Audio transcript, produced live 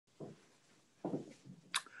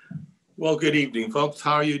Well, good evening, folks.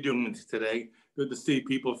 How are you doing today? Good to see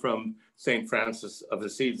people from St. Francis of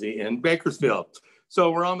Assisi in Bakersfield.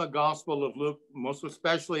 So we're on the Gospel of Luke, most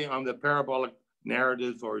especially on the parabolic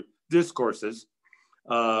narratives or discourses.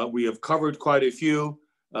 We have covered quite a few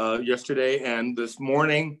yesterday and this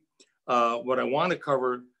morning. What I want to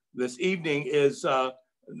cover this evening is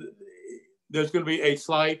there's going to be a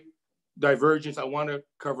slight divergence. I want to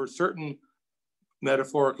cover certain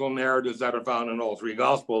metaphorical narratives that are found in all three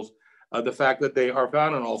Gospels. The fact that they are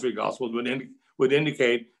found in all three Gospels would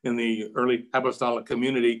indicate in the early apostolic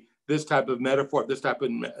community, this type of metaphor, this type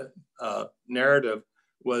of narrative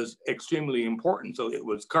was extremely important. So it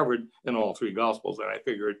was covered in all three Gospels, and I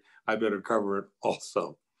figured I better cover it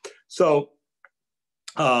also. So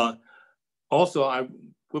also I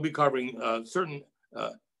will be covering certain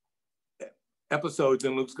episodes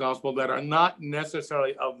in Luke's Gospel that are not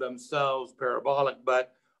necessarily of themselves parabolic,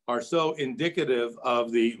 but are so indicative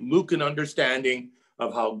of the Lucan understanding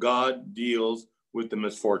of how God deals with the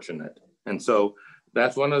misfortunate. And so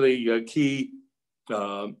that's one of the key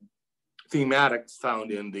thematics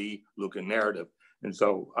found in the Lucan narrative. And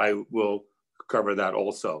so I will cover that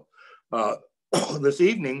also. This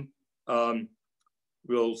evening,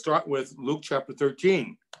 we'll start with Luke chapter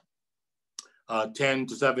 13, 10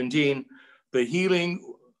 to 17, the healing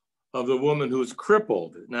of the woman who's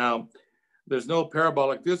crippled. Now, there's no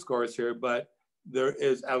parabolic discourse here, but there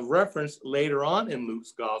is a reference later on in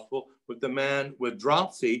Luke's gospel with the man with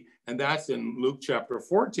dropsy, and that's in Luke chapter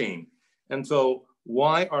 14. And so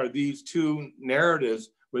why are these two narratives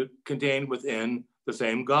contained within the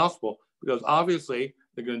same gospel? Because obviously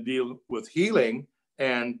they're going to deal with healing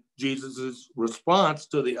and Jesus's response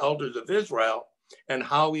to the elders of Israel and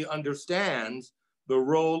how he understands the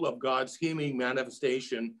role of God's healing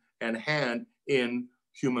manifestation and hand in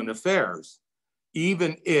human affairs,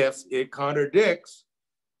 even if it contradicts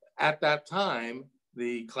at that time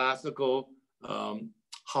the classical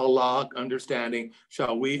halakhic understanding.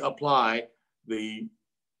 Shall we apply the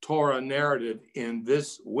Torah narrative in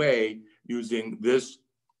this way using this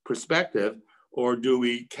perspective, or do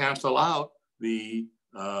we cancel out the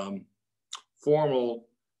formal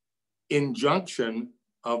injunction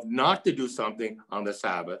of not to do something on the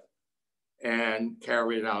Sabbath and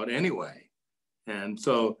carry it out anyway? And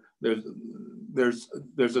so there's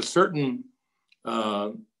a certain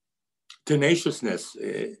tenaciousness.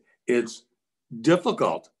 It's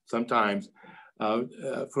difficult sometimes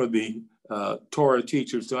for the Torah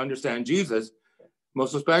teachers to understand Jesus,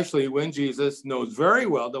 most especially when Jesus knows very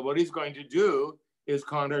well that what he's going to do is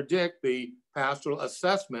contradict the pastoral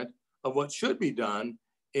assessment of what should be done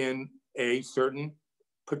in a certain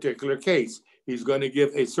particular case. He's going to give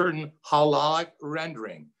a certain halakhic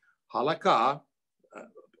rendering. Halakha,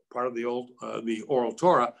 part of the oral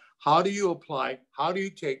Torah. How do you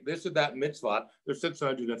take this or that mitzvah? There's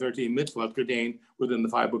 613 mitzvahs contained within the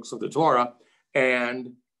 5 books of the Torah.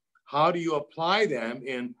 And how do you apply them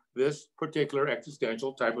in this particular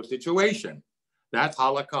existential type of situation? That's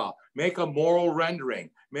halakha. Make a moral rendering,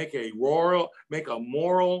 make a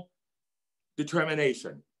moral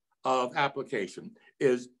determination of application.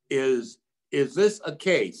 Is this a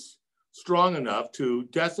case strong enough to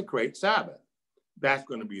desecrate Sabbath? That's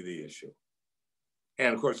going to be the issue.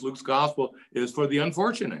 And of course, Luke's gospel is for the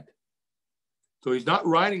unfortunate. So he's not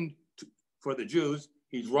writing for the Jews,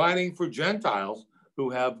 he's writing for Gentiles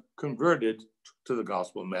who have converted to the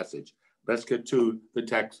gospel message. Let's get to the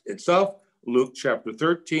text itself, Luke chapter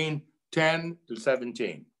 13, 10 to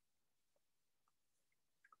 17.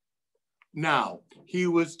 Now, he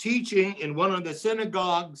was teaching in one of the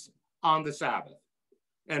synagogues on the Sabbath.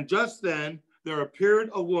 And just then there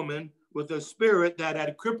appeared a woman with a spirit that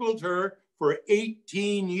had crippled her for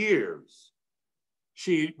 18 years.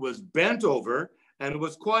 She was bent over and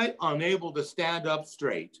was quite unable to stand up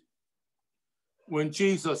straight. When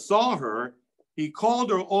Jesus saw her, he called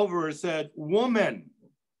her over and said, "Woman,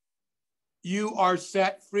 you are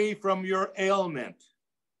set free from your ailment."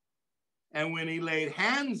 And when he laid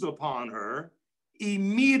hands upon her,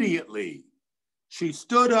 immediately she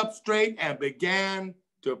stood up straight and began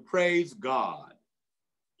to praise God.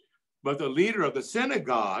 But the leader of the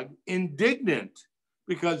synagogue, indignant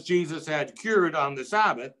because Jesus had cured on the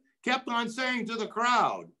Sabbath, kept on saying to the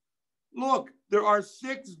crowd, "Look, there are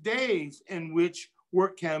 6 days in which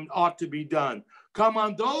work ought to be done. Come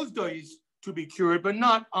on those days to be cured, but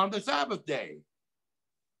not on the Sabbath day."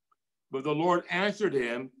 But the Lord answered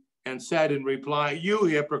him and said in reply, "You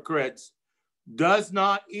hypocrites, does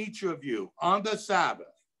not each of you on the Sabbath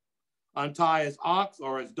untie his ox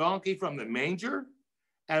or his donkey from the manger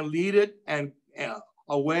and lead it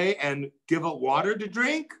away and give it water to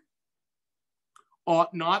drink?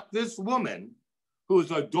 ought not this woman, who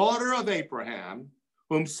is a daughter of Abraham,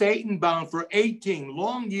 whom Satan bound for 18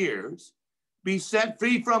 long years, be set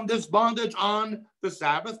free from this bondage on the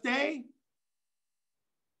Sabbath day?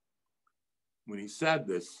 When he said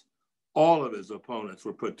this, all of his opponents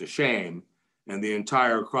were put to shame, and the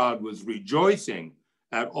entire crowd was rejoicing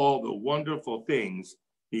at all the wonderful things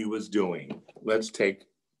he was doing. Let's take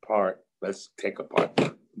apart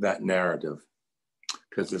that narrative,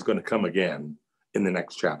 because it's going to come again in the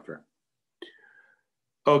next chapter.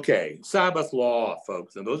 Okay, Sabbath law,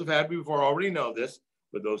 folks. And those who've had me before already know this,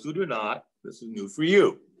 but those who do not, this is new for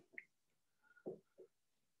you.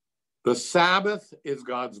 The Sabbath is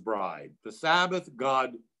God's bride. The Sabbath,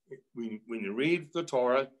 God, when you read the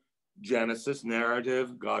Torah, Genesis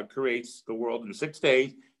narrative, God creates the world in 6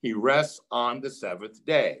 days. He rests on the seventh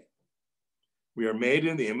day. We are made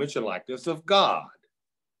in the image and likeness of God.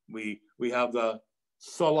 We have the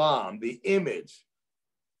salam, the image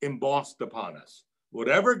embossed upon us.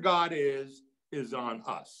 Whatever God is on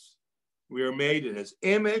us. We are made in his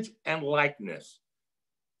image and likeness.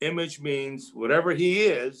 Image means whatever he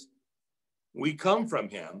is, we come from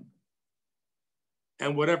him.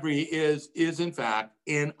 And whatever he is in fact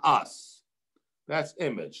in us. That's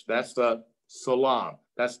image. That's the salam.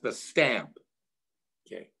 That's the stamp.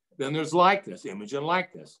 Okay. Then there's likeness, image and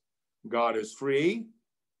likeness. God is free.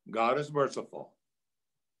 God is merciful.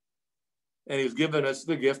 And he's given us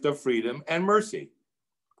the gift of freedom and mercy.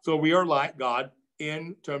 So we are like God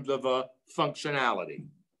in terms of a functionality.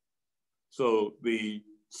 So the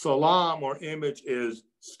salam or image is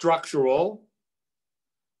structural.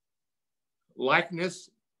 Likeness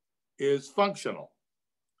is functional.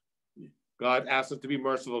 God asks us to be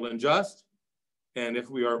merciful and just. And if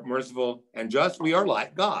we are merciful and just, we are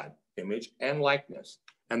like God, image and likeness.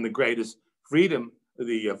 And the greatest freedom,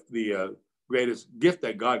 the greatest gift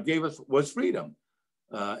that God gave us was freedom.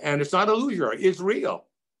 And it's not illusory, it's real.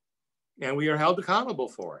 And we are held accountable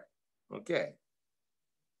for it. Okay.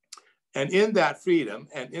 And in that freedom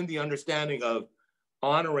and in the understanding of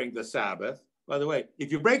honoring the Sabbath, by the way,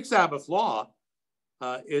 if you break Sabbath law,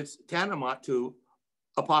 it's tantamount to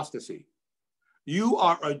apostasy. You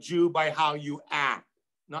are a Jew by how you act,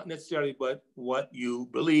 not necessarily but what you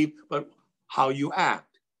believe, but how you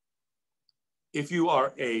act. If you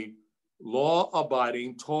are a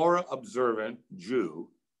law-abiding, Torah-observant Jew,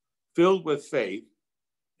 filled with faith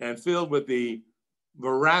and filled with the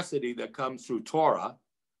veracity that comes through Torah,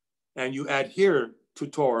 and you adhere to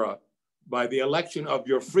Torah by the election of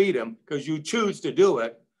your freedom, because you choose to do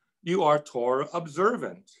it, you are Torah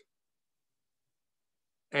observant.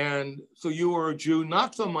 And so you are a Jew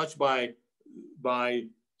not so much by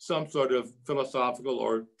some sort of philosophical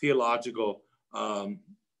or theological,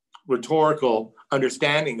 rhetorical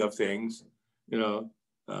understanding of things.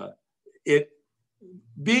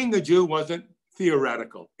 Being a Jew wasn't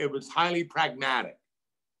theoretical. It was highly pragmatic.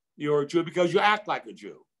 You're a Jew because you act like a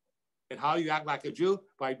Jew. And how you act like a Jew?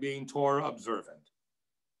 By being Torah observant.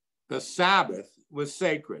 The Sabbath was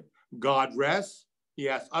sacred. God rests. He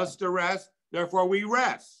asks us to rest. Therefore, we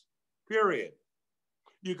rest. Period.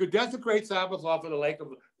 You could desecrate Sabbath law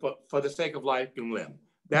for the sake of life and limb.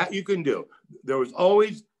 That you can do. There was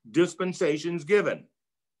always dispensations given.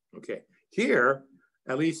 Okay. Here,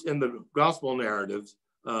 at least in the gospel narratives,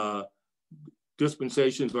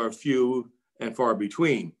 dispensations are few and far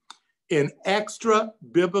between. In extra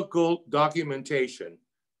biblical documentation,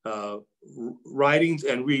 writings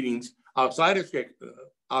and readings outside of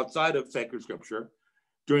sacred scripture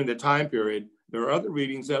during the time period, there are other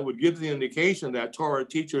readings that would give the indication that Torah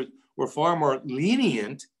teachers were far more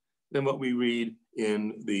lenient than what we read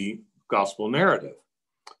in the gospel narrative.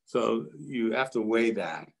 So you have to weigh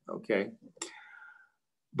that, okay?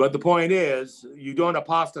 But the point is, you don't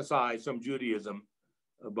apostatize from Judaism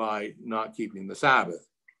by not keeping the Sabbath.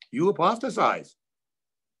 You apostatize.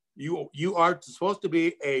 You are supposed to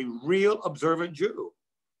be a real observant Jew.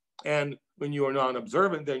 And when you are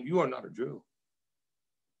non-observant, then you are not a Jew.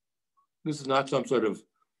 This is not some sort of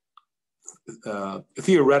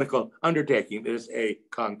theoretical undertaking. It is a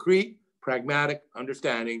concrete, pragmatic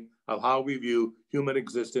understanding of how we view human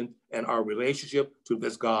existence and our relationship to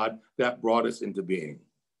this God that brought us into being.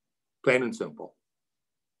 Plain and simple.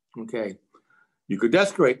 Okay. You could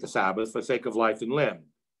desecrate the Sabbath for sake of life and limb.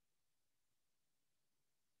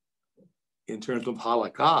 In terms of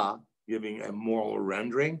halakha, giving a moral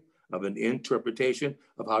rendering of an interpretation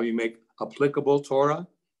of how you make applicable Torah,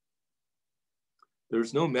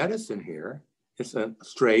 there's no medicine here. It's a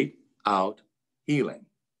straight out healing.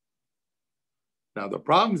 Now, the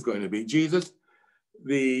problem is going to be Jesus,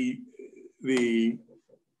 the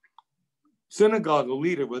synagogue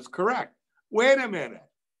leader was correct. Wait a minute.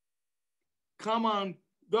 Come on,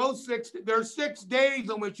 there's 6 days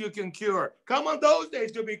on which you can cure. Come on those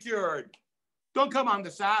days to be cured. Don't come on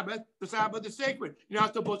the Sabbath. The Sabbath is sacred. You're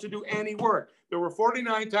not supposed to do any work. There were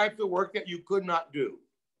 49 types of work that you could not do.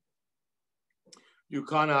 You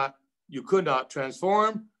could not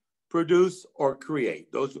transform, produce, or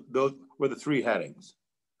create. Those were the 3 headings.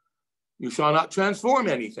 You shall not transform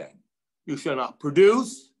anything. You shall not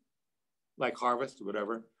produce, like harvest or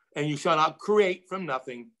whatever, and you shall not create from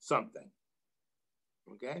nothing something.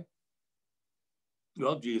 Okay?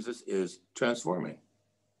 Well, Jesus is transforming.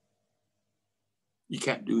 You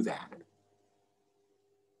can't do that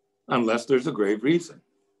unless there's a grave reason.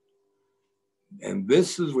 And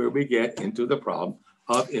this is where we get into the problem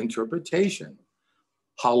of interpretation.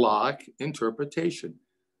 Halak interpretation.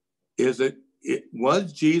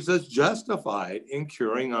 Was Jesus justified in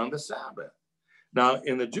curing on the Sabbath? Now,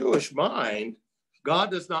 in the Jewish mind,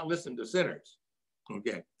 God does not listen to sinners.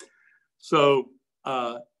 Okay. So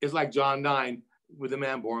it's like John 9 with a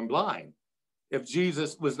man born blind. If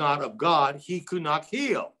Jesus was not of God, he could not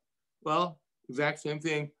heal. Well, exact same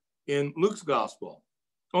thing in Luke's gospel.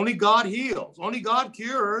 Only God heals. Only God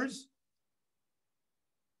cures.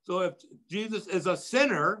 So if Jesus is a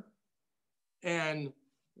sinner and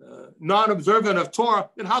non-observant of Torah,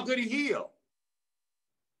 then how could he heal?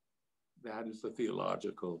 That is the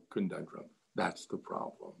theological conundrum. That's the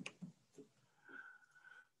problem.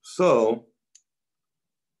 So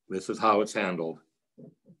this is how it's handled.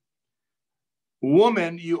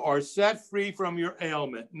 Woman, you are set free from your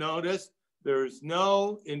ailment. Notice there's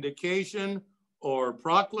no indication or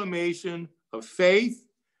proclamation of faith.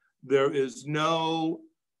 There is no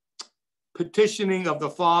petitioning of the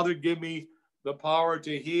Father, give me the power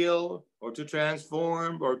to heal or to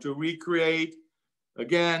transform or to recreate.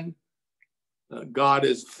 Again, God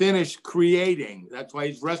is finished creating. That's why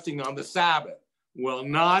he's resting on the Sabbath. Well,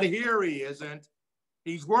 not here he isn't.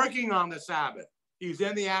 He's working on the Sabbath. He's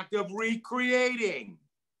in the act of recreating.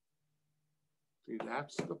 See,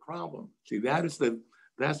 that's the problem. See, that's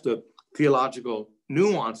the theological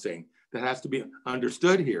nuancing that has to be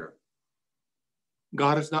understood here.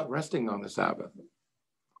 God is not resting on the Sabbath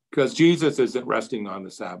because Jesus isn't resting on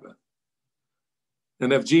the Sabbath.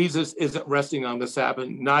 And if Jesus isn't resting on the Sabbath,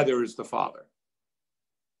 neither is the Father.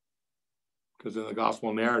 Because in the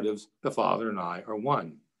gospel narratives, the Father and I are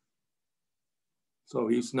one. So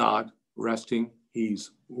he's not resting,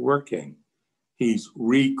 he's working. He's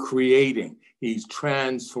recreating, he's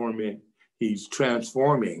transforming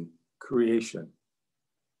creation.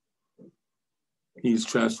 He's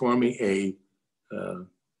transforming a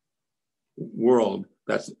world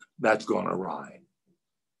that's gone awry.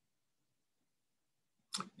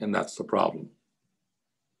 And that's the problem.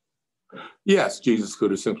 Yes, Jesus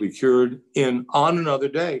could have simply cured on another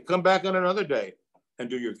day. Come back on another day and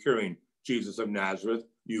do your curing, Jesus of Nazareth,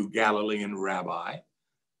 you Galilean rabbi.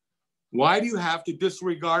 Why do you have to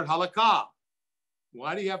disregard halakha?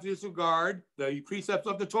 Why do you have to disregard the precepts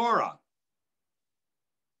of the Torah?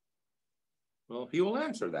 Well, he will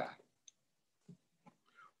answer that.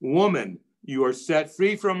 Woman, you are set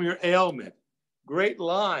free from your ailment. Great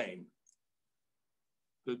line.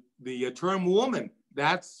 The term woman,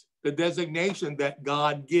 that's the designation that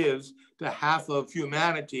God gives to half of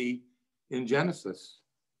humanity in Genesis.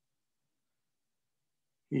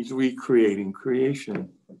 He's recreating creation.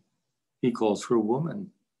 He calls her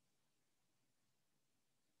woman.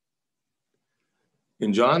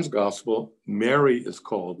 In John's gospel, Mary is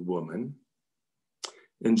called woman.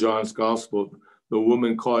 In John's gospel, the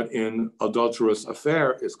woman caught in adulterous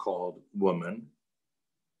affair is called woman.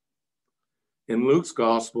 In Luke's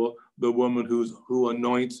gospel, the woman who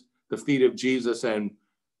anoints the feet of Jesus and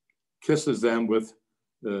kisses them with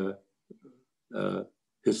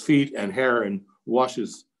his feet and hair and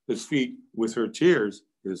washes his feet with her tears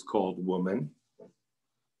is called woman.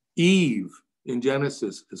 Eve in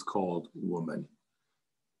Genesis is called woman.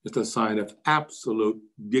 It's a sign of absolute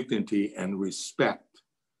dignity and respect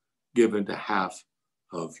given to half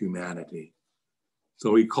of humanity.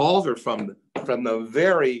 So he calls her from the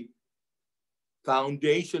very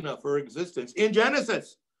foundation of her existence in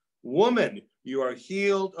Genesis. Woman, you are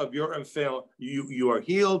healed of your you are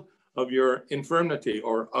healed of your infirmity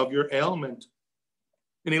or of your ailment.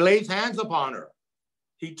 And he lays hands upon her.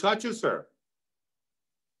 He touches her.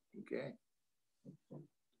 Okay.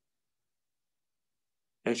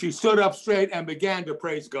 And she stood up straight and began to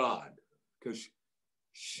praise God because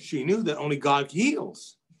she knew that only God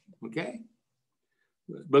heals. Okay.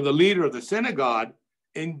 But the leader of the synagogue,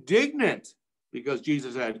 indignant because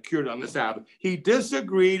Jesus had cured on the Sabbath, he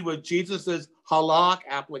disagreed with Jesus's halak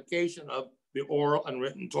application of the oral and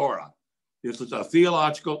written Torah. This was a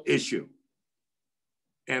theological issue.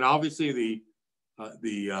 And obviously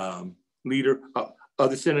the leader of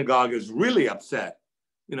the synagogue is really upset.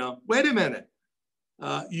 You know, wait a minute.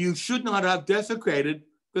 You should not have desecrated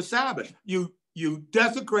the Sabbath. You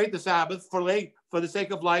desecrate the Sabbath for the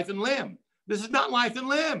sake of life and limb. This is not life and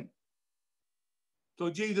limb. So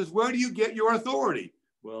Jesus, where do you get your authority?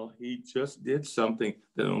 Well, he just did something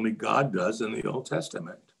that only God does in the Old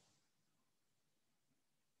Testament.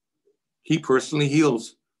 He personally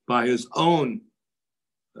heals by his own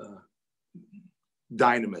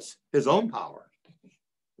dynamis, his own power.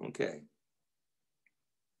 Okay.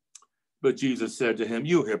 But Jesus said to him,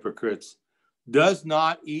 you hypocrites, does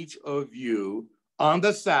not each of you on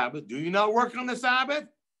the Sabbath, do you not work on the Sabbath?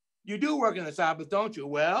 You do work on the Sabbath, don't you?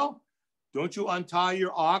 Well, don't you untie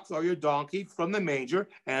your ox or your donkey from the manger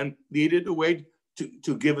and lead it away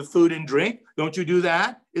to give it food and drink? Don't you do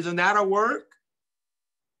that? Isn't that a work?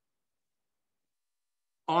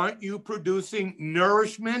 Aren't you producing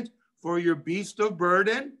nourishment for your beast of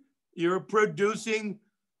burden? You're producing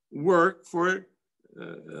work for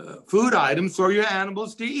food items for your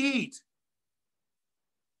animals to eat.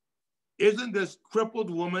 Isn't this crippled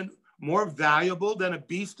woman more valuable than a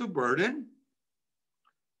beast of burden?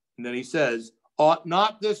 And then he says, ought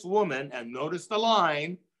not this woman, and notice the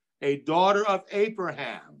line, a daughter of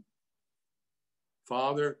Abraham.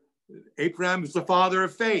 Abraham is the father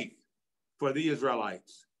of faith for the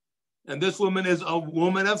Israelites. And this woman is a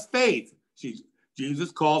woman of faith.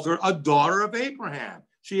 Jesus calls her a daughter of Abraham.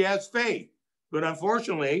 She has faith. But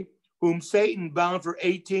unfortunately, whom Satan bound for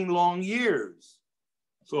 18 long years.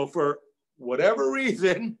 So for whatever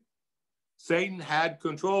reason, Satan had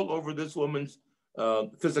control over this woman's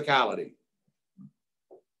physicality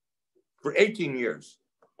for 18 years.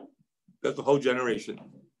 That's the whole generation.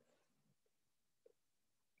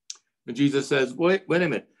 And Jesus says, wait a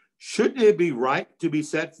minute. Shouldn't it be right to be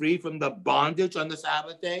set free from the bondage on the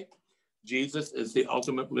Sabbath day? Jesus is the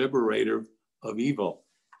ultimate liberator of evil.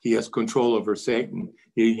 He has control over Satan.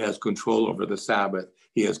 He has control over the Sabbath.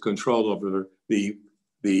 He has control over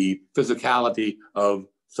the physicality of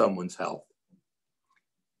someone's health.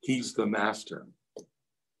 He's the master.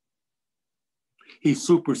 He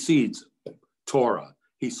supersedes Torah.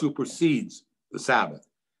 He supersedes the Sabbath.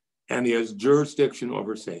 And he has jurisdiction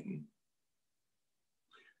over Satan.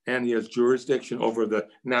 And he has jurisdiction over the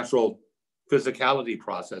natural physicality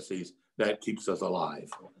processes that keeps us alive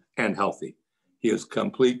and healthy. He has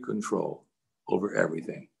complete control over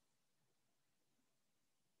everything.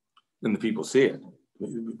 And the people see it.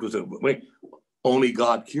 Because, wait, only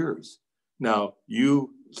God cures. Now,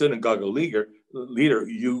 you, synagogue leader,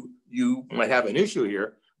 you might have an issue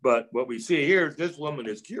here, but what we see here is this woman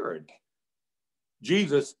is cured.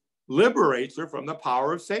 Jesus liberates her from the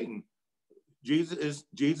power of Satan. Jesus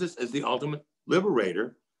is the ultimate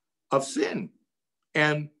liberator of sin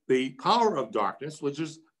and the power of darkness, which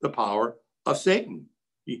is the power of Satan.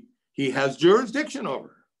 He has jurisdiction over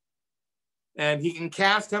her, and he can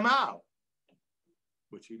cast him out,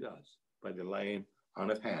 which he does by the laying on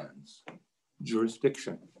of hands.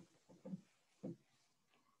 Jurisdiction.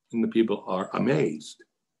 And the people are amazed.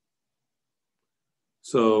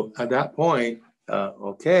 So at that point, how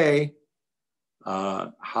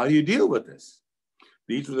do you deal with this?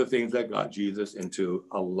 These were the things that got Jesus into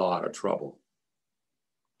a lot of trouble.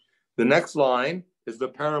 The next line is the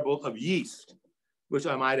parable of yeast, which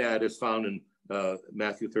I might add is found in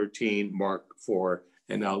Matthew 13, Mark 4,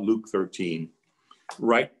 and now Luke 13.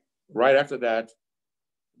 Right after that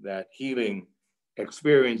healing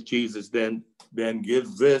experience, Jesus then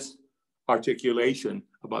gives this articulation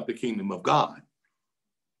about the kingdom of God.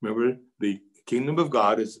 Remember, the kingdom of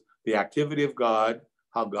God is the activity of God.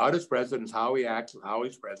 How God is present is how he acts, and how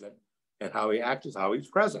he's present, and how he acts is how he's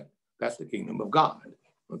present. That's the kingdom of God.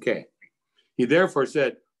 Okay. He therefore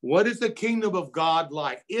said, what is the kingdom of God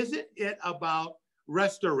like? Isn't it about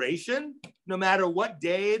restoration, no matter what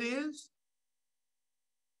day it is?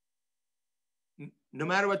 No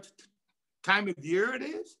matter what time of year it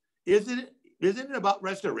is? Isn't it about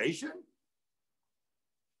restoration?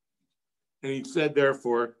 And he said,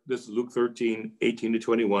 therefore, this is Luke 13, 18 to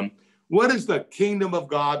 21. What is the kingdom of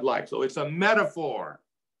God like? So it's a metaphor.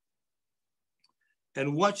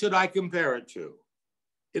 And what should I compare it to?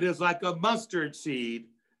 It is like a mustard seed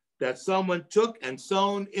that someone took and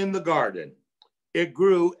sown in the garden. It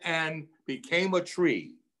grew and became a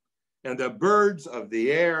tree, and the birds of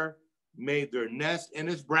the air made their nest in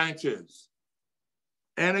its branches.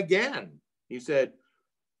 And again, he said,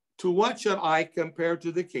 to what should I compare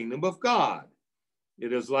to the kingdom of God?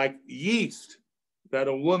 It is like yeast that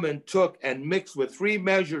a woman took and mixed with 3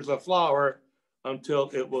 measures of flour until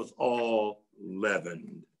it was all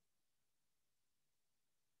leavened.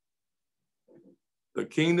 The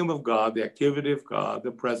kingdom of God, the activity of God,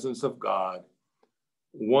 the presence of God,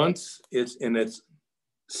 once it's in its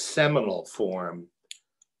seminal form,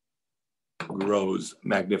 grows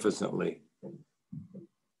magnificently.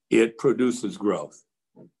 It produces growth.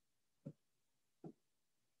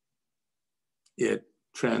 It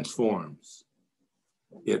transforms.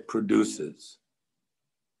 It produces.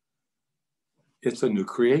 It's a new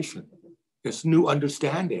creation. It's new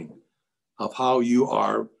understanding of how you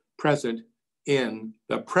are present in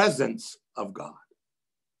the presence of God.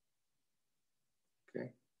 Okay?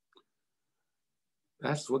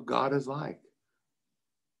 That's what God is like.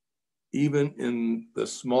 Even in the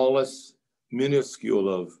smallest minuscule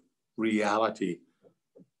of reality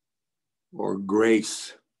or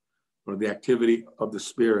grace or the activity of the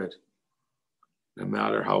Spirit, no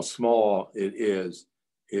matter how small it is,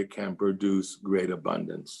 it can produce great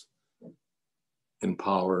abundance in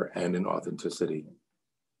power and in authenticity.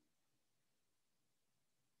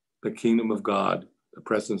 The kingdom of God, the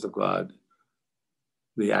presence of God,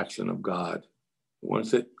 the action of God,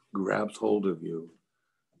 once it grabs hold of you,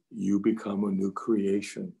 you become a new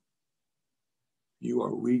creation. You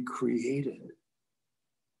are recreated.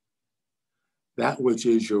 That which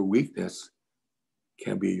is your weakness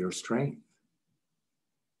can be your strength.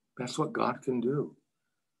 That's what God can do.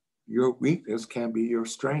 Your weakness can be your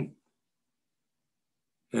strength.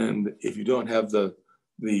 And if you don't have the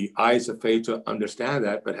eyes of faith to understand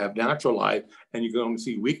that, but have natural life, and you can only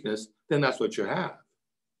see weakness, then that's what you have.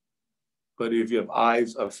 But if you have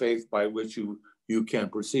eyes of faith by which you can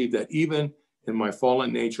perceive that even in my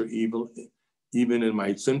fallen nature, even in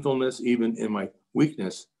my sinfulness, even in my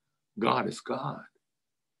weakness, God is God.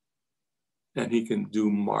 And he can do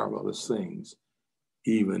marvelous things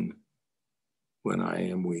even when I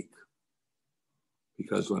am weak.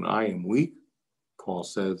 Because when I am weak, Paul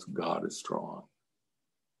says, God is strong.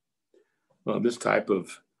 Well, this type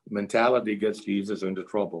of mentality gets Jesus into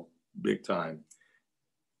trouble, big time.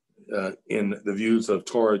 In the views of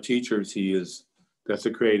Torah teachers, he is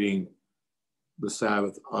desecrating the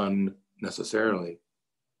Sabbath unnecessarily.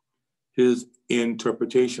 His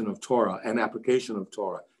interpretation of Torah and application of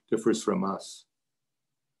Torah differs from us.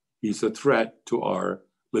 He's a threat to our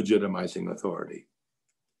legitimizing authority.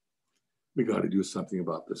 We got to do something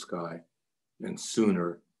about this guy, and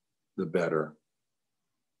sooner the better.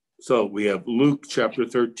 So we have Luke chapter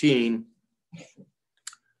 13,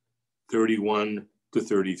 31 to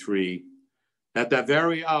 33. At that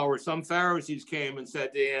very hour, some Pharisees came and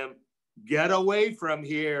said to him, "Get away from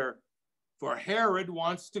here, for Herod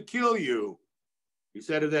wants to kill you." He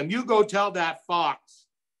said to them, "You go tell that fox,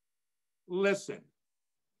 listen,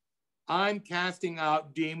 I'm casting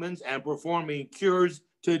out demons and performing cures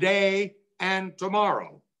today and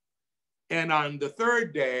tomorrow. And on the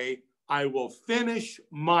third day, I will finish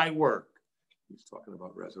my work." He's talking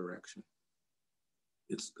about resurrection.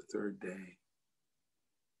 It's the third day.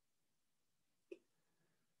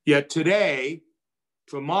 Yet today,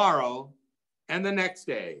 tomorrow, and the next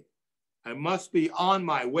day, I must be on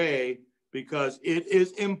my way, because it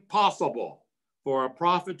is impossible for a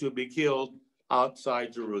prophet to be killed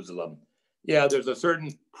outside Jerusalem. Yeah, there's a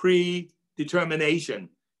certain predetermination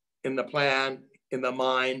in the plan, in the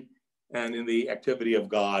mind, and in the activity of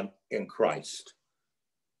God in Christ.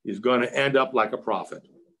 He's going to end up like a prophet.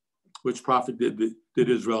 Which prophet did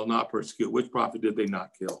Israel not persecute? Which prophet did they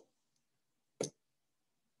not kill?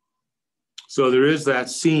 So there is that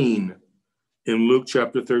scene in Luke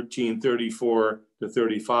chapter 13, 34 to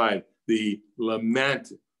 35, the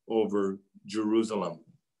lament over Jerusalem.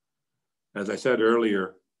 As I said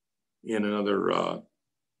earlier in another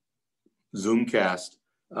Zoomcast,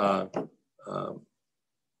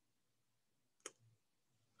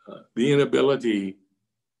 the inability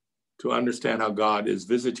to understand how God is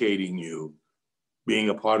visitating you, being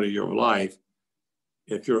a part of your life,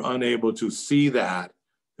 if you're unable to see that,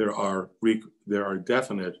 there are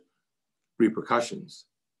definite repercussions.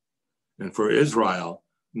 And for Israel,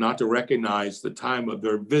 not to recognize the time of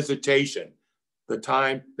their visitation, the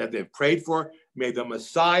time that they've prayed for, may the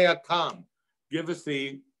Messiah come. Give us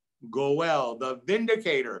the Goel, the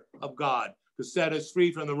vindicator of God, to set us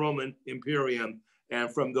free from the Roman Imperium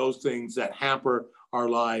and from those things that hamper our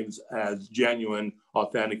lives as genuine,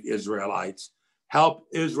 authentic Israelites. Help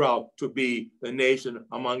Israel to be the nation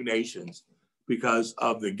among nations. Because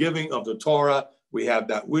of the giving of the Torah, we have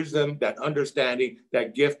that wisdom, that understanding,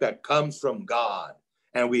 that gift that comes from God.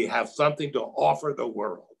 And we have something to offer the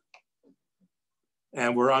world.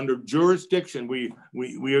 And we're under jurisdiction. We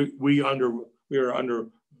are under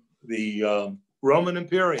the Roman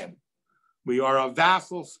Imperium. We are a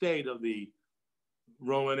vassal state of the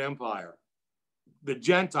Roman Empire. The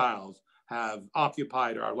Gentiles have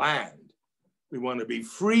occupied our land. We want to be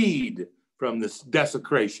freed from this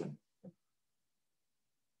desecration.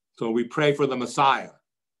 So we pray for the Messiah.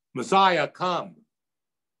 Messiah, come.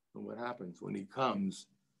 And what happens when he comes?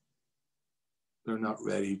 They're not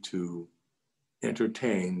ready to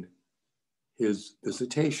entertain his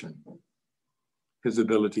visitation, his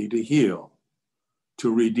ability to heal,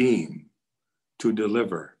 to redeem, to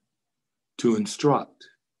deliver, to instruct.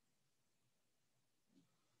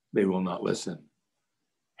 They will not listen.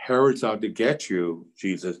 Herod's out to get you,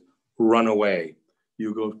 Jesus. Run away.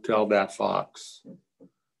 You go tell that fox,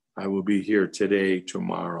 I will be here today,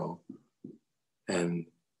 tomorrow, and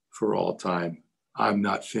for all time. I'm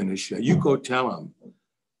not finished yet. You go tell him,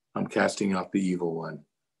 I'm casting out the evil one.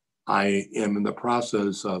 I am in the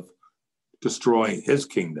process of destroying his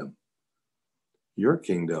kingdom. Your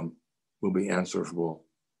kingdom will be answerable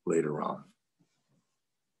later on.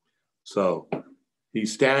 So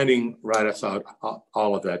he's standing right outside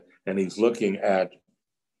Olivet, and he's looking at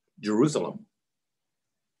Jerusalem.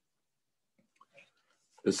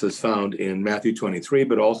 This is found in Matthew 23,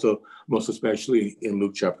 but also most especially in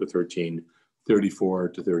Luke chapter 13, 34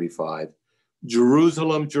 to 35.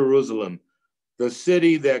 Jerusalem, Jerusalem, the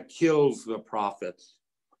city that kills the prophets,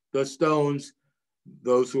 the stones,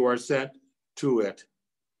 those who are sent to it.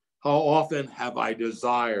 How often have I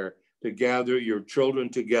desired to gather your children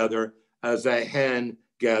together as a hen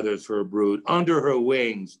gathers her brood under her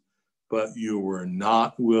wings, but you were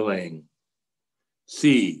not willing.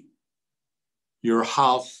 See, your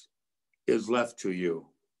house is left to you.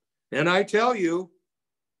 And I tell you,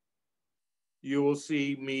 you will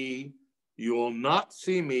see me. You will not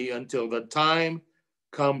see me until the time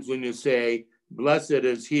comes when you say, blessed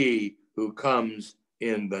is he who comes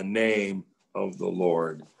in the name of the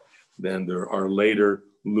Lord. Then there are later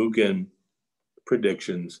Lucan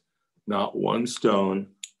predictions. Not one stone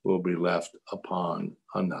will be left upon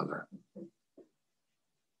another.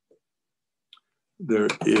 There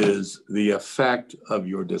is the effect of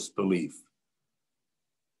your disbelief.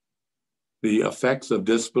 The effects of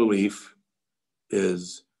disbelief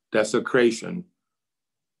is desecration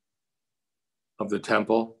of the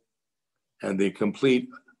temple and the complete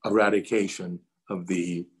eradication of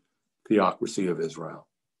the theocracy of Israel.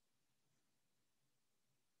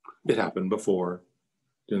 It happened before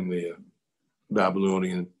in the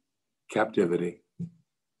Babylonian captivity.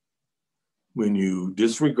 When you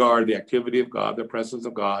disregard the activity of God, the presence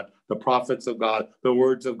of God, the prophets of God, the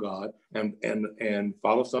words of God, and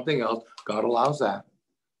follow something else, God allows that.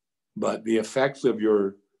 But the effects of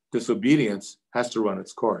your disobedience has to run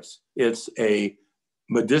its course. It's a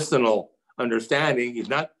medicinal understanding. He's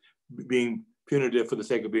not being punitive for the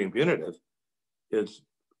sake of being punitive. It's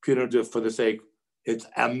punitive for the sake, it's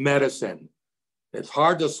a medicine. It's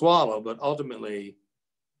hard to swallow, but ultimately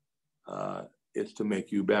it's to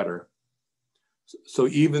make you better. So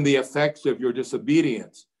even the effects of your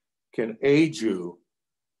disobedience can aid you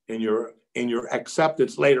in your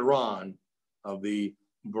acceptance later on of the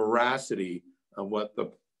veracity of what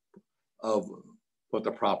the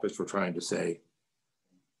prophets were trying to say.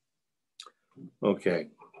 Okay.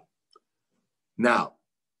 Now,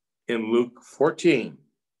 in Luke 14,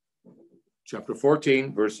 chapter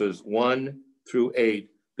 14, verses 1 through 8,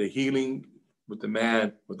 the healing with the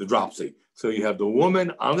man with the dropsy. So you have the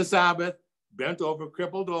woman on the Sabbath, bent over,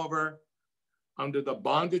 crippled over, under the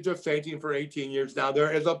bondage of fainting for 18 years. Now,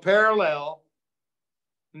 there is a parallel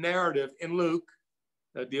narrative in Luke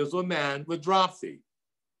that deals with a man with dropsy.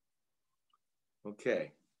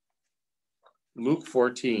 Okay. Luke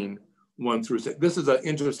 14, 1 through 6. This is an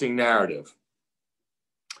interesting narrative.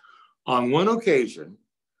 On one occasion,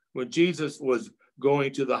 when Jesus was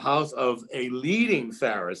going to the house of a leading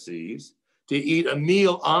Pharisees to eat a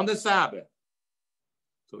meal on the Sabbath,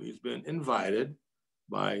 so he's been invited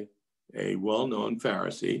by a well-known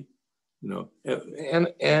Pharisee,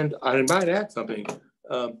 and I might add something.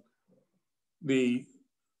 The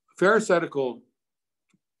Pharisaical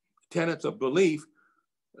tenets of belief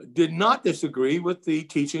did not disagree with the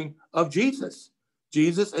teaching of Jesus.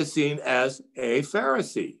 Jesus is seen as a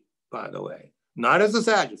Pharisee, by the way, not as a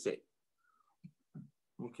Sadducee.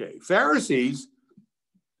 Okay, Pharisees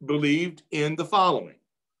believed in the following.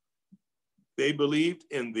 They believed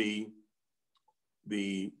in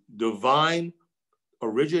the divine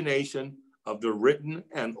origination of the written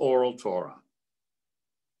and oral Torah.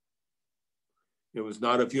 It was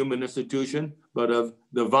not of human institution, but of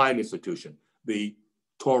divine institution. The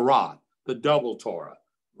Torah, the double Torah,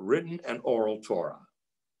 written and oral Torah,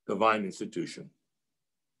 divine institution.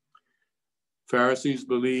 Pharisees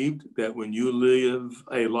believed that when you live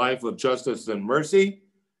a life of justice and mercy,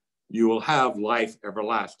 you will have life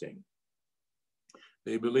everlasting.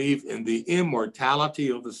 They believed in the immortality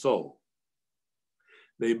of the soul.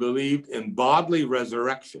 They believed in bodily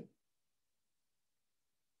resurrection.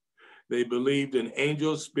 They believed in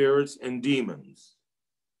angels, spirits, and demons.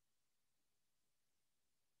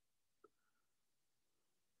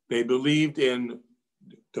 They believed in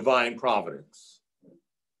divine providence.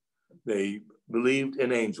 They believed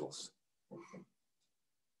in angels.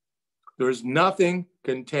 There's nothing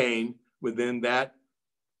contained within that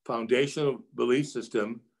foundational belief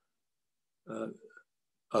system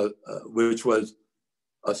which was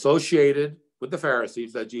associated with the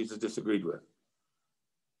Pharisees that Jesus disagreed with.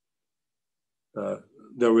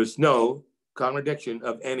 There was no contradiction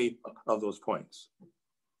of any of those points.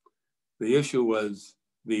 The issue was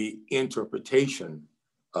the interpretation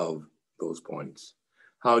of those points.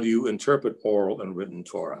 How do you interpret oral and written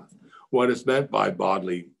Torah? What is meant by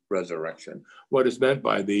bodily resurrection? What is meant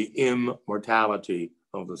by the immortality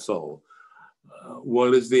of the soul?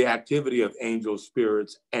 What is the activity of angels,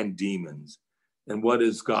 spirits, and demons? And what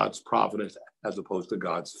is God's providence as opposed to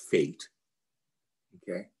God's fate?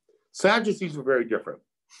 Okay. Sadducees were very different.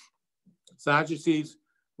 Sadducees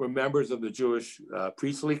were members of the Jewish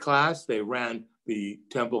priestly class. They ran the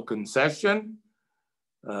temple concession.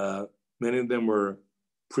 Many of them were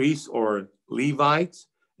priests or Levites,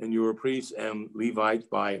 and you were priests and Levites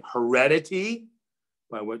by heredity,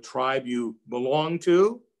 by what tribe you belong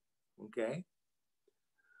to. Okay.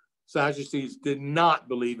 Sadducees did not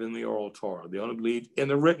believe in the oral Torah. They only believed in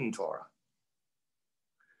the written Torah.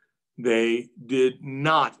 They did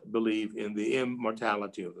not believe in the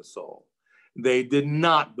immortality of the soul. They did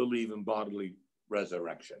not believe in bodily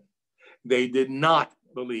resurrection. They did not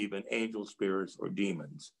believe in angel spirits or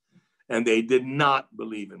demons. And they did not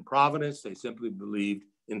believe in providence. They simply believed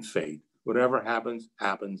in fate. Whatever happens,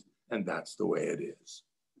 happens, and that's the way it is.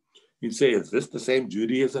 You'd say, is this the same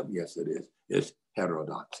Judaism? Yes, it is. It's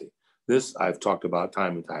heterodoxy. This I've talked about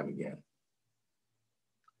time and time again.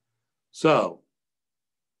 So,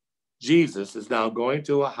 Jesus is now going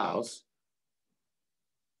to a house.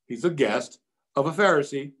 He's a guest of a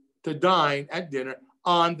Pharisee to dine at dinner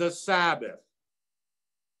on the Sabbath.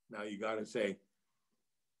 Now you got to say,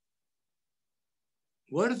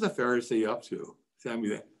 what is the Pharisee up to? I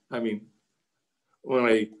mean, when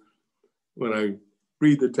I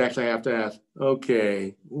read the text, I have to ask,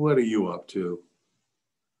 okay, what are you up to?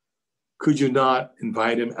 Could you not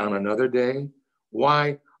invite him on another day?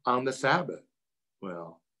 Why on the Sabbath?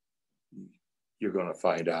 Well, you're going to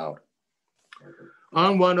find out.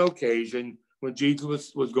 On one occasion, when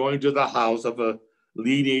Jesus was going to the house of a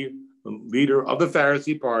leader of the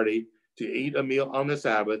Pharisee party to eat a meal on the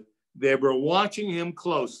Sabbath, they were watching him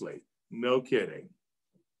closely. No kidding.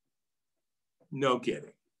 No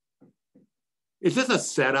kidding. Is this a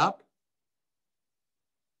setup?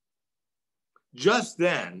 Just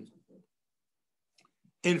then,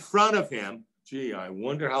 in front of him, gee, I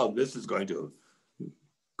wonder how this is going to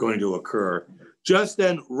occur. Just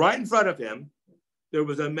then, right in front of him, there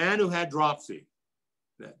was a man who had dropsy.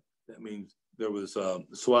 That means there was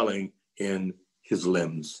swelling in his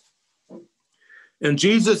limbs. And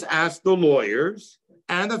Jesus asked the lawyers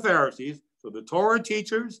and the Pharisees, so the Torah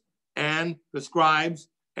teachers and the scribes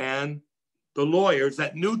and the lawyers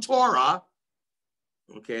that knew Torah,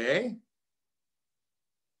 okay?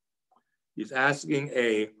 He's asking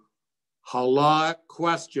a halakha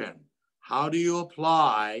question. How do you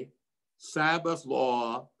apply Sabbath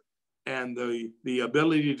law and the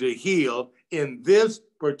ability to heal in this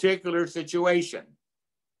particular situation?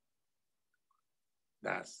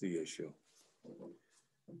 That's the issue.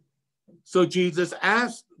 So Jesus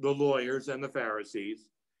asked the lawyers and the Pharisees,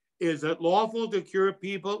 is it lawful to cure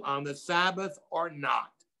people on the Sabbath or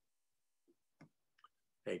not?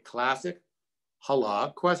 A classic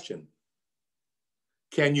halakha question.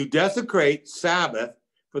 Can you desecrate Sabbath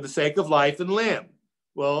for the sake of life and limb?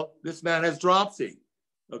 Well, this man has dropsy.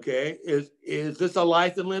 Okay, is this a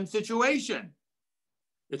life and limb situation?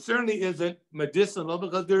 It certainly isn't medicinal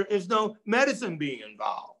because there is no medicine being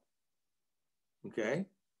involved. Okay,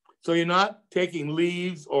 so you're not taking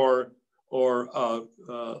leaves or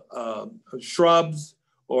shrubs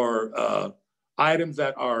or items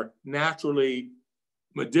that are naturally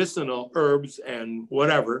medicinal, herbs and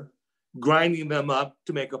whatever, grinding them up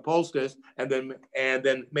to make a poultice and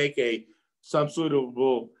then make some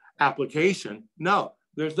suitable application. No,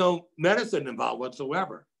 there's no medicine involved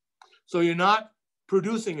whatsoever. So you're not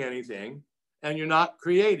producing anything and you're not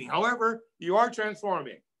creating. However, you are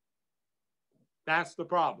transforming. That's the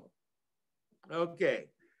problem. Okay.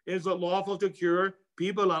 is it lawful to cure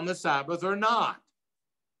people on the Sabbath or not?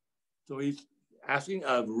 So he's asking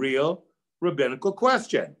a real rabbinical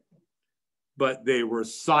question. But they were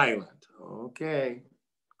silent. Okay.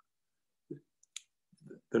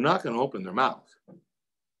 They're not going to open their mouth.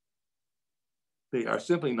 They are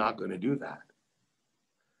simply not going to do that.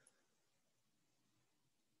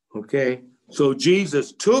 Okay. So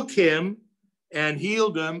Jesus took him and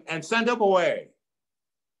healed him and sent him away.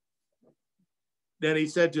 Then he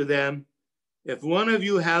said to them, if one of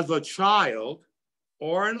you has a child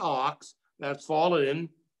or an ox that's fallen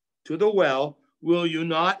into the well, will you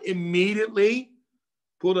not immediately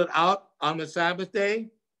pull it out on the Sabbath day?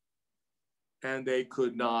 And they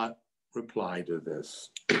could not reply to this.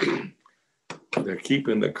 They're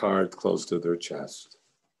keeping the cards close to their chest.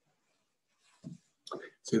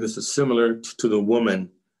 See, this is similar to the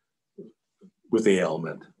woman with the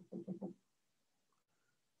ailment.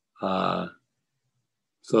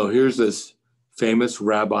 So here's this famous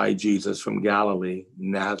Rabbi Jesus from Galilee,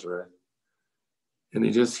 Nazareth, and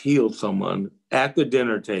he just healed someone at the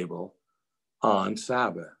dinner table on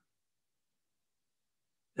Sabbath.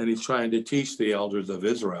 And he's trying to teach the elders of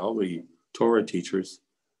Israel, the Torah teachers,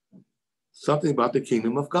 something about the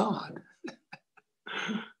kingdom of God.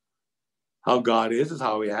 How God is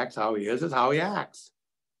how he acts, how he is how he acts.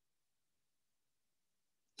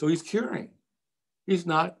 So he's curing. He's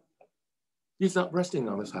not resting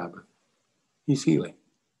on the Sabbath. He's healing.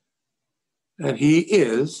 And he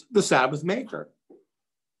is the Sabbath maker.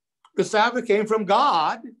 The Sabbath came from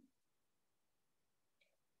God.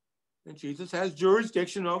 And Jesus has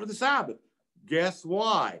jurisdiction over the Sabbath. Guess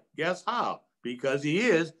why? Guess how? Because he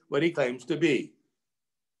is what he claims to be.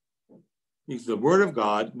 He's the Word of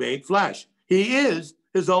God made flesh. He is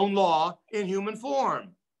his own law in human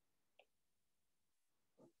form.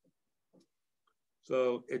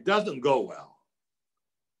 So it doesn't go well.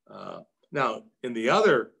 Now, in the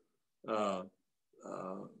other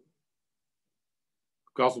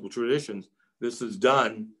gospel traditions, this is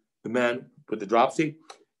done, the man with the dropsy,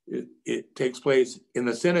 it takes place in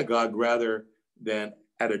the synagogue rather than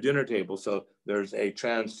at a dinner table. So there's a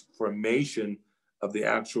transformation of the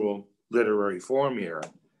actual literary form here.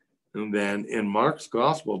 And then in Mark's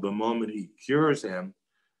gospel, the moment he cures him,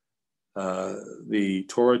 the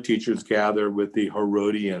Torah teachers gather with the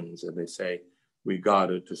Herodians and they say, we got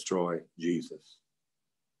to destroy Jesus.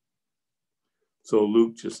 So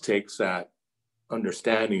Luke just takes that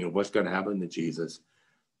understanding of what's going to happen to Jesus.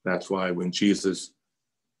 That's why when Jesus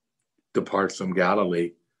departs from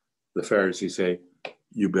Galilee, the Pharisees say,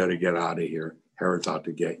 you better get out of here. Herod's out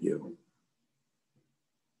to get you.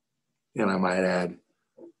 And I might add,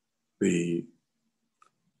 the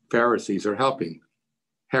Pharisees are helping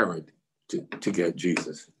Herod to get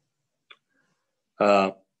Jesus.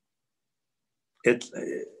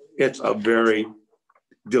 It's a very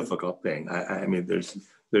difficult thing. I mean, there's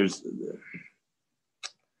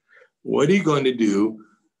what are you going to do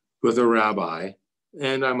with a rabbi?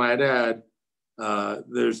 And I might add,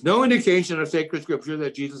 there's no indication of sacred scripture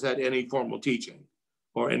that Jesus had any formal teaching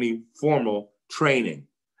or any formal training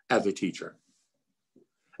as a teacher.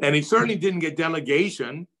 And he certainly didn't get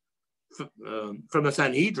delegation from the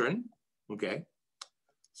Sanhedrin, okay?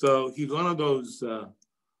 So he's one of those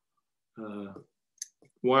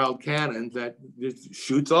wild cannons that just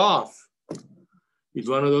shoots off. He's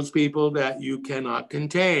one of those people that you cannot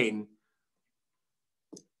contain.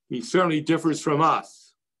 He certainly differs from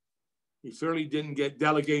us. He certainly didn't get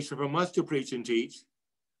delegation from us to preach and teach.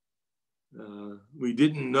 We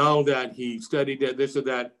didn't know that he studied at this or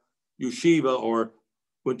that yeshiva or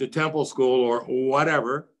went to temple school or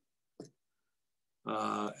whatever.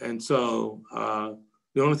 And so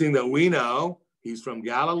the only thing that we know, he's from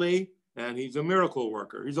Galilee and he's a miracle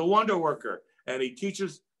worker. He's a wonder worker. And he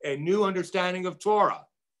teaches a new understanding of Torah,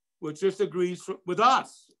 which disagrees with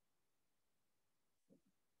us.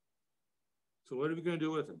 So what are we going to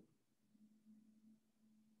do with him?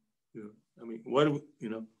 I mean, what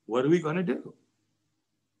are we going to do?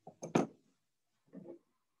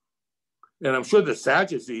 And I'm sure the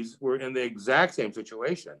Sadducees were in the exact same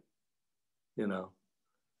situation.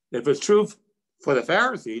 If it's true for the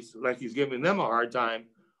Pharisees, like he's giving them a hard time,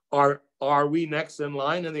 are we next in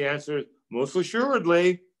line? And the answer is most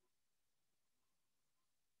assuredly.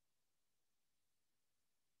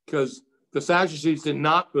 Because the Sadducees did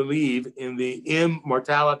not believe in the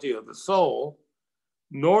immortality of the soul,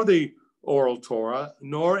 nor the oral Torah,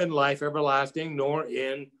 nor in life everlasting, nor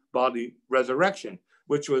in bodily resurrection,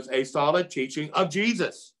 which was a solid teaching of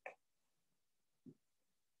Jesus.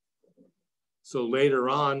 So later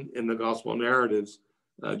on in the gospel narratives,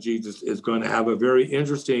 Jesus is going to have a very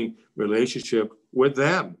interesting relationship with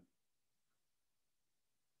them.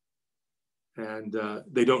 And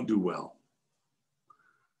they don't do well.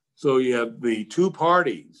 So you have the two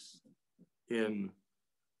parties in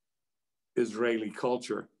Israeli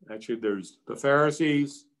culture. Actually, there's the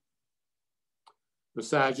Pharisees, the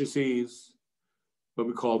Sadducees, what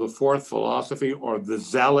we call the fourth philosophy, or the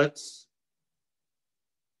Zealots,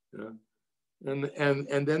 and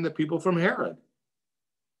then the people from Herod.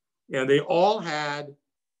 And they all had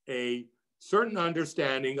a certain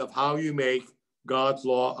understanding of how you make God's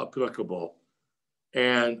law applicable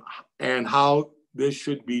and how this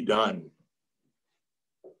should be done.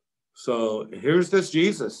 So here's this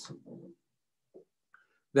Jesus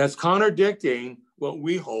that's contradicting what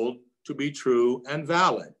we hold to be true and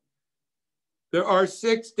valid. There are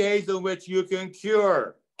 6 days in which you can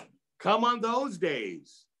cure. Come on those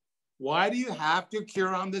days. Why do you have to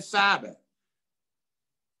cure on the Sabbath?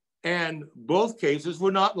 And both cases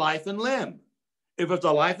were not life and limb. If it's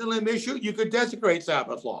a life and limb issue, you could desecrate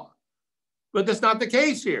Sabbath law. But that's not the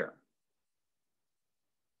case here.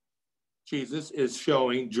 Jesus is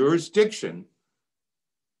showing jurisdiction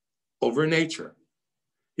over nature.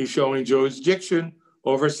 He's showing jurisdiction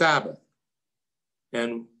over Sabbath.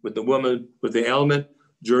 And with the woman with the ailment,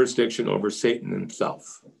 jurisdiction over Satan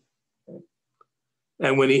himself.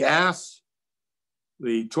 And when he asks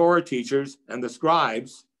the Torah teachers and the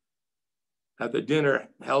scribes at the dinner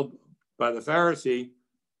held by the Pharisee,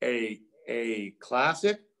 a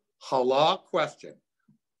classic halakha question: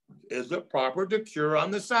 is it proper to cure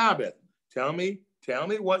on the Sabbath? Tell me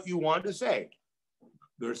what you want to say.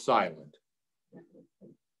 They're silent.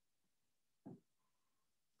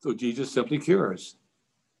 So Jesus simply cures.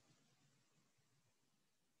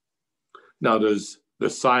 Now, does the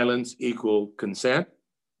silence equal consent?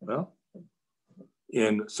 Well,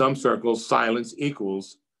 in some circles, silence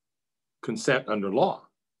equals consent under law.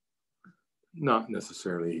 Not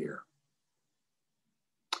necessarily here.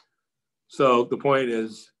 So the point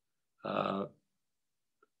is,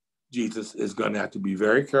 Jesus is going to have to be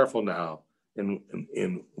very careful now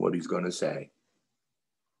in what he's going to say.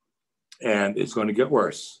 And it's going to get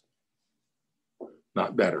worse,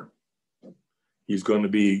 not better. He's going to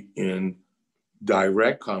be in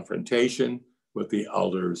direct confrontation with the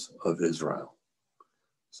elders of Israel.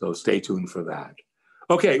 So stay tuned for that.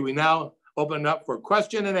 Okay, we now open up for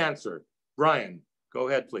question and answer. Brian, go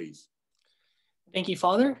ahead, please. Thank you,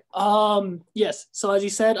 Father. Yes, so as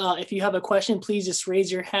you said, if you have a question, please just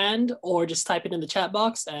raise your hand or just type it in the chat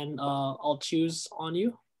box and I'll choose on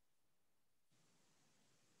you.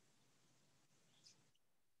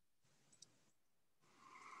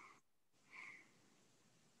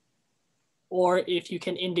 Or if you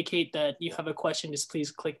can indicate that you have a question, just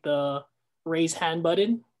please click the raise hand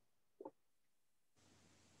button.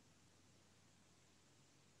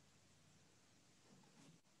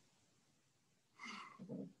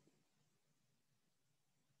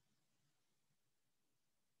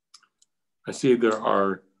 I see there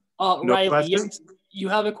are no Riley, questions. yes, you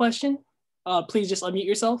have a question? Please just unmute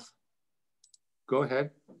yourself. Go ahead.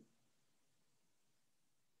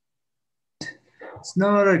 It's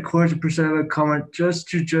not a question per se, a comment, just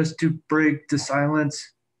to break the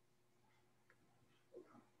silence.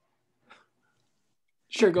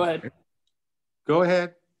 Sure, go ahead. Go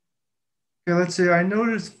ahead. Okay, let's see. I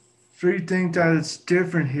noticed 3 things that it's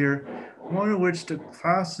different here. One of which the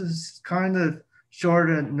class is kind of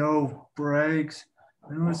short and no breaks.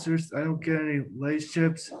 I noticed I don't get any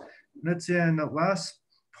relationships. Let's see, and the last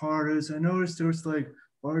part is I noticed there's like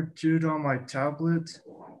Jude on my tablet.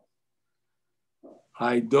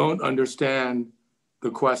 I don't understand the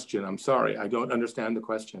question. I'm sorry. I don't understand the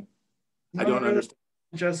question. I don't understand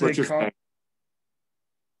Just what you're saying.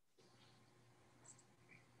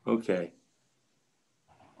 Okay.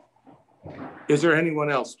 Is there anyone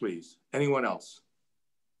else, please? Anyone else?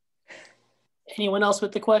 Anyone else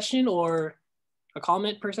with the question or a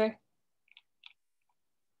comment per se?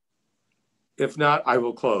 If not, I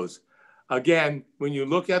will close. Again, when you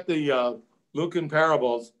look at the Lucan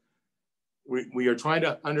parables, we are trying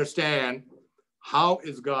to understand how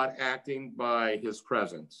is God acting by his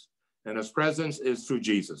presence. And his presence is through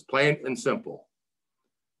Jesus, plain and simple.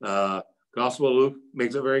 Gospel of Luke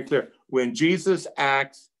makes it very clear. When Jesus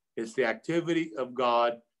acts, it's the activity of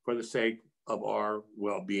God for the sake of our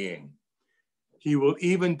well-being. He will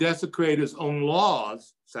even desecrate his own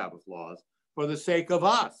laws, Sabbath laws, for the sake of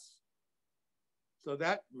us. So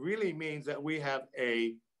that really means that we have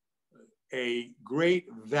a great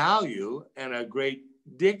value and a great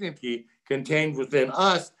dignity contained within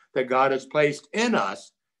us that God has placed in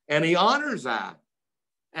us, and he honors that.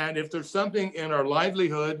 And if there's something in our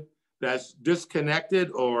livelihood that's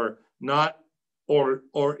disconnected or not,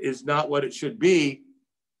 or is not what it should be,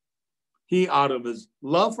 he, out of his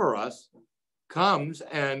love for us, comes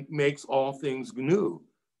and makes all things new.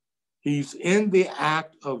 He's in the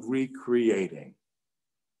act of recreating.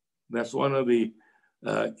 That's one of the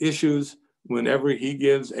issues whenever he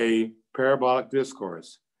gives a parabolic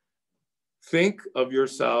discourse. Think of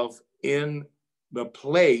yourself in the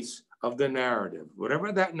place of the narrative,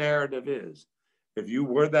 whatever that narrative is. If you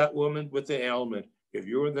were that woman with the ailment, if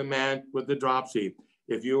you were the man with the dropsy,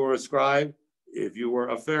 if you were a scribe, if you were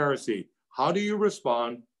a Pharisee, how do you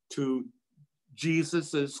respond to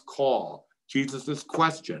Jesus's call, Jesus's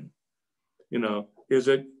question? You know, is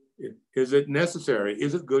it necessary?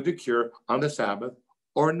 Is it good to cure on the Sabbath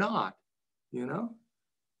or not? You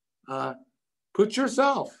know, put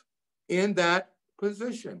yourself in that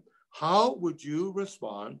position. How would you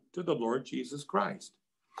respond to the Lord Jesus Christ?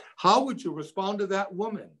 How would you respond to that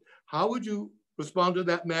woman? How would you respond to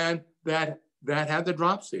that man that had the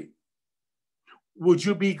dropsy? Would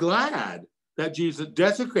you be glad that Jesus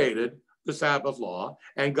desecrated the Sabbath law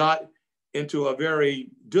and got into a very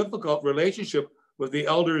difficult relationship with the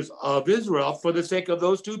elders of Israel for the sake of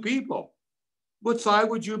those two people? What side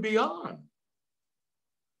would you be on?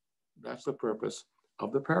 That's the purpose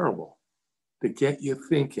of the parable, to get you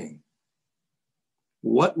thinking.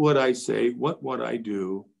 What would I say? What would I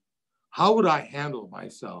do? How would I handle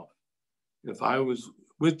myself if I was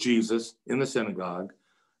with Jesus in the synagogue,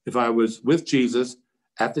 if I was with Jesus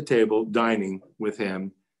at the table dining with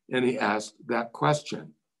him, and he asked that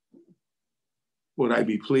question? Would I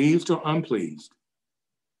be pleased or unpleased?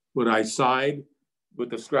 Would I side with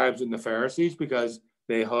the scribes and the Pharisees because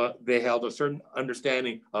they held a certain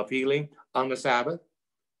understanding of healing on the Sabbath?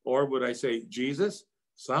 Or would I say, Jesus,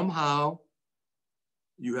 somehow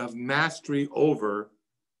you have mastery over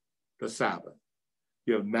the Sabbath.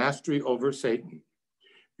 You have mastery over Satan.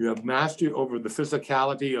 You have mastery over the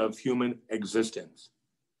physicality of human existence.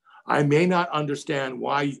 I may not understand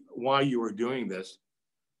why you are doing this,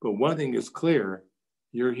 but one thing is clear: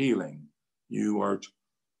 you're healing. You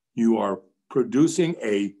are producing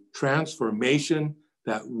a transformation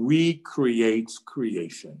that recreates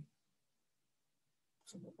creation.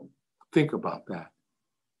 Think about that.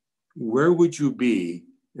 Where would you be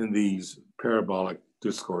in these parabolic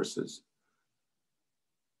discourses?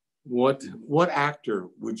 What actor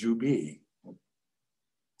would you be?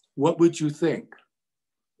 What would you think?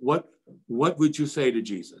 What would you say to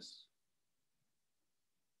Jesus?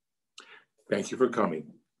 Thank you for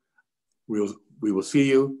coming. We will see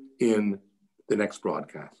you in the next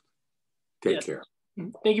broadcast. Take care.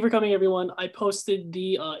 Thank you for coming, everyone. I posted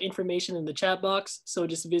the information in the chat box, so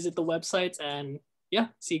just visit the websites and yeah,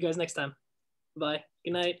 see you guys next time. Bye.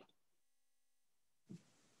 Good night.